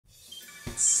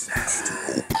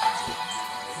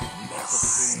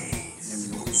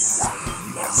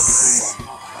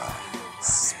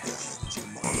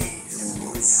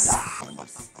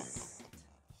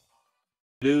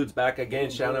Dudes, back again,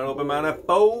 shouting out Open Minded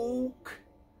Folk.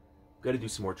 Got to do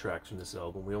some more tracks from this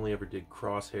album. We only ever did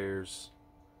Crosshairs,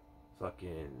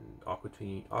 fucking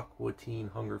Aqua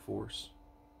Teen Hunger Force,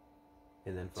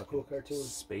 and then fucking cool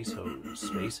Space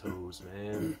Hose,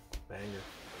 man, banger.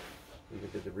 We even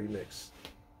did the remix.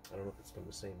 I don't know if it's from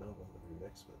the same album, the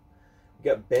remix, but we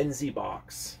got Benzie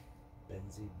Box.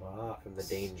 Benzie Box from the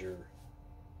Danger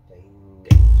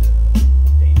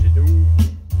Doom.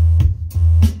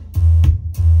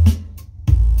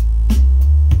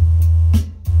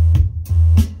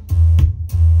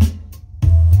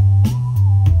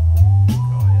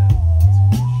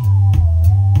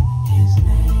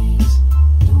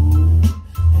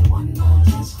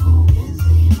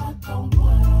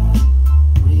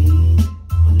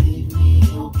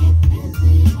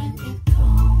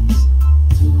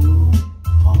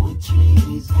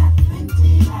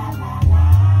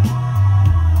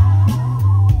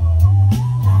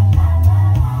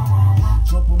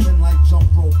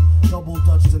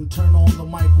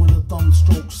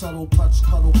 Subtle touch,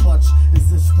 cuddle clutch. Is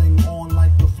this thing on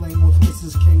like the flame with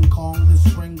Mrs. King Kong? This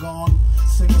spring gone.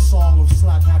 Sing a song of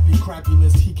slap happy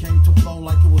crappiness. He came to blow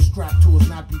like it was strapped to his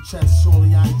nappy chest.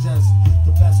 Surely I jest.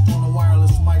 The best on a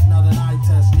wireless mic, not an eye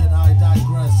test. Yet I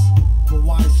digress. But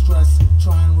why stress?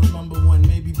 Try and remember when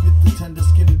maybe bit the tender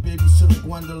skinned babysitter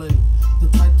Gwendolyn. The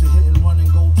type to hit and run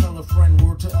and go tell a friend.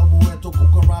 Word to El Muerto,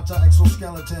 Cucaracha,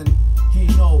 exoskeleton. He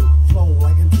know, flow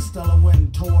like interstellar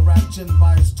wind. Toe a rap chin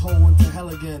by his toe into hell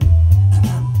again.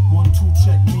 1, 2,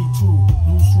 check me too.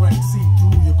 Loose wreck, see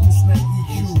through your gooseneck EQ.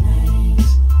 His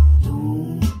name's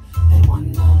Doom. They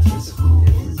wonder just who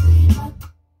is he, but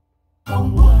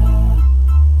don't worry.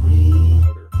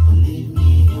 Believe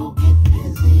me, he'll get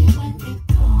busy when it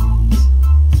comes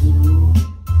to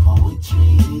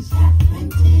poetry. He's got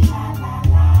plenty, la la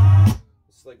la.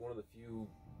 It's like one of the few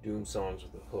Doom songs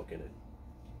with a hook in it.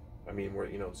 I mean, where,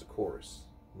 you know, it's a chorus.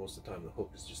 Most of the time the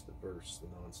hook is just the verse, the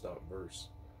non-stop verse.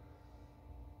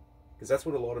 Because that's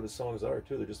what a lot of his songs are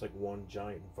too. They're just like one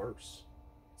giant verse.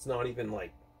 It's not even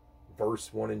like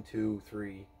verse 1 and 2,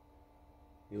 3.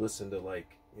 You listen to,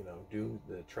 like, you know,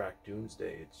 the track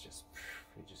Doomsday, it's just,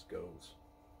 it just goes.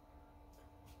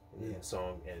 And then the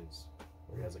song ends.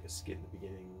 Or he has like a skit in the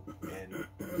beginning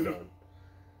and done.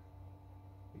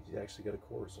 He actually got a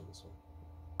chorus on this one.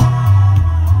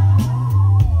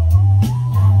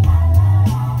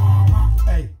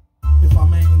 Hey, if I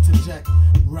may interject,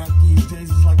 rap these days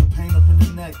is like a pain up in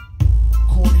the neck.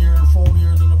 Cornier and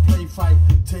phonier than a play fight.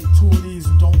 Take 2 of these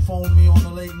and don't phone me on the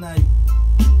late night.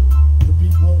 The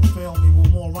beat won't fail me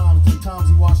with more rhymes than times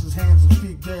he washes hands and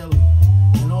feet daily.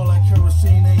 And all that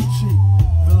kerosene ain't cheap.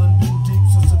 Villain been deep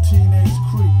since a teenage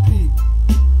creep peep.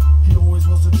 He always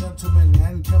was a gentleman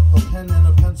and kept a pen and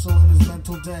a pencil in his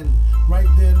mental den. Right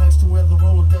there next to where the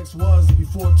Rolodex was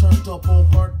before it turned up all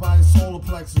burnt by his solar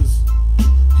plexus.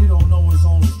 He don't know his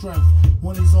own strength.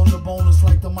 When he's on the bonus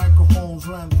like the microphone's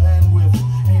length. Bandwidth,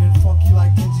 ain't it funky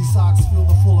like dingy socks? Feel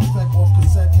the full effect off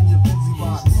cassette in your Benzie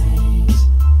box. His name's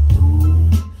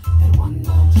Doom. They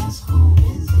wonder just who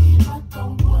is he, but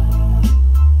don't worry.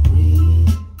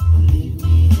 Believe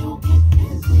me, he'll get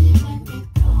busy when it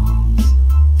comes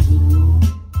to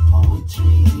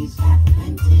poetry. He's got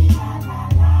plenty, la la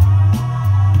la.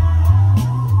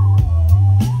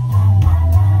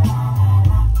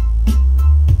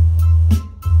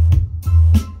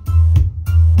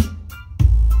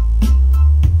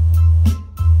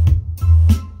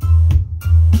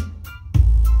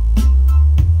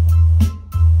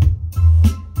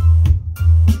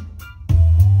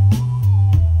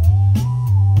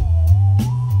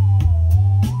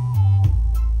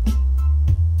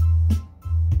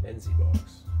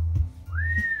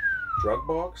 Drug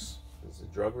box? Is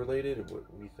it drug related, or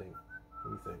what do you think? What do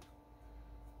you think?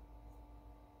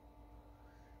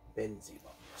 Benzie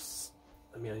box.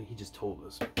 I mean, he just told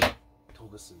us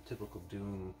in typical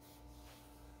Doom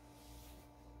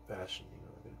fashion. You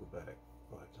know, I gotta go back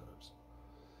 5 times.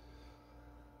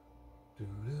 Do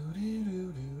do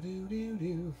do do do do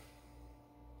do.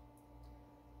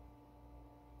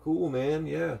 Cool, man.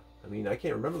 Yeah. I mean, I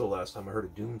can't remember the last time I heard a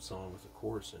Doom song with a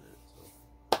chorus in it.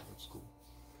 So that's cool.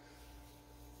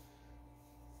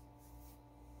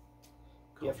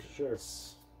 Yeah, for sure.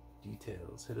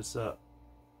 Details. Hit us up.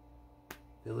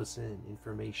 Fill us in.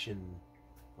 Information.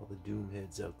 All the Doom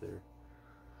heads out there.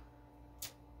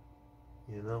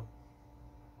 You know?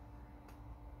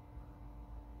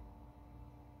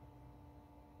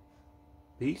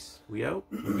 Peace. We out.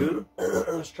 We good.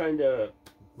 I was trying to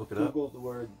Look it up. Google the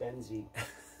word Benzie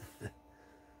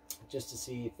just to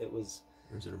see if it was.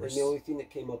 Or is it a And the only thing that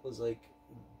came up was like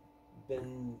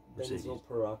Mercedes. benzyl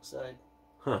peroxide.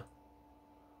 Huh.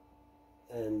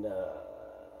 And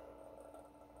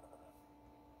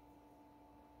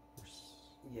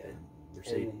yeah,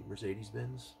 Mercedes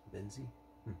Benz. Benzie.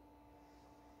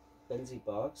 Benzie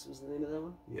Box was the name of that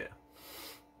one. Yeah.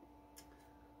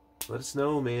 Let us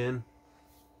know, man.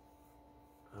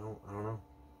 I don't know.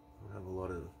 I don't have a lot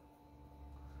of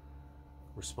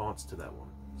response to that one.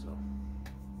 So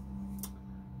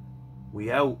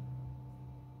we out.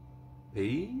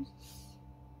 Peace.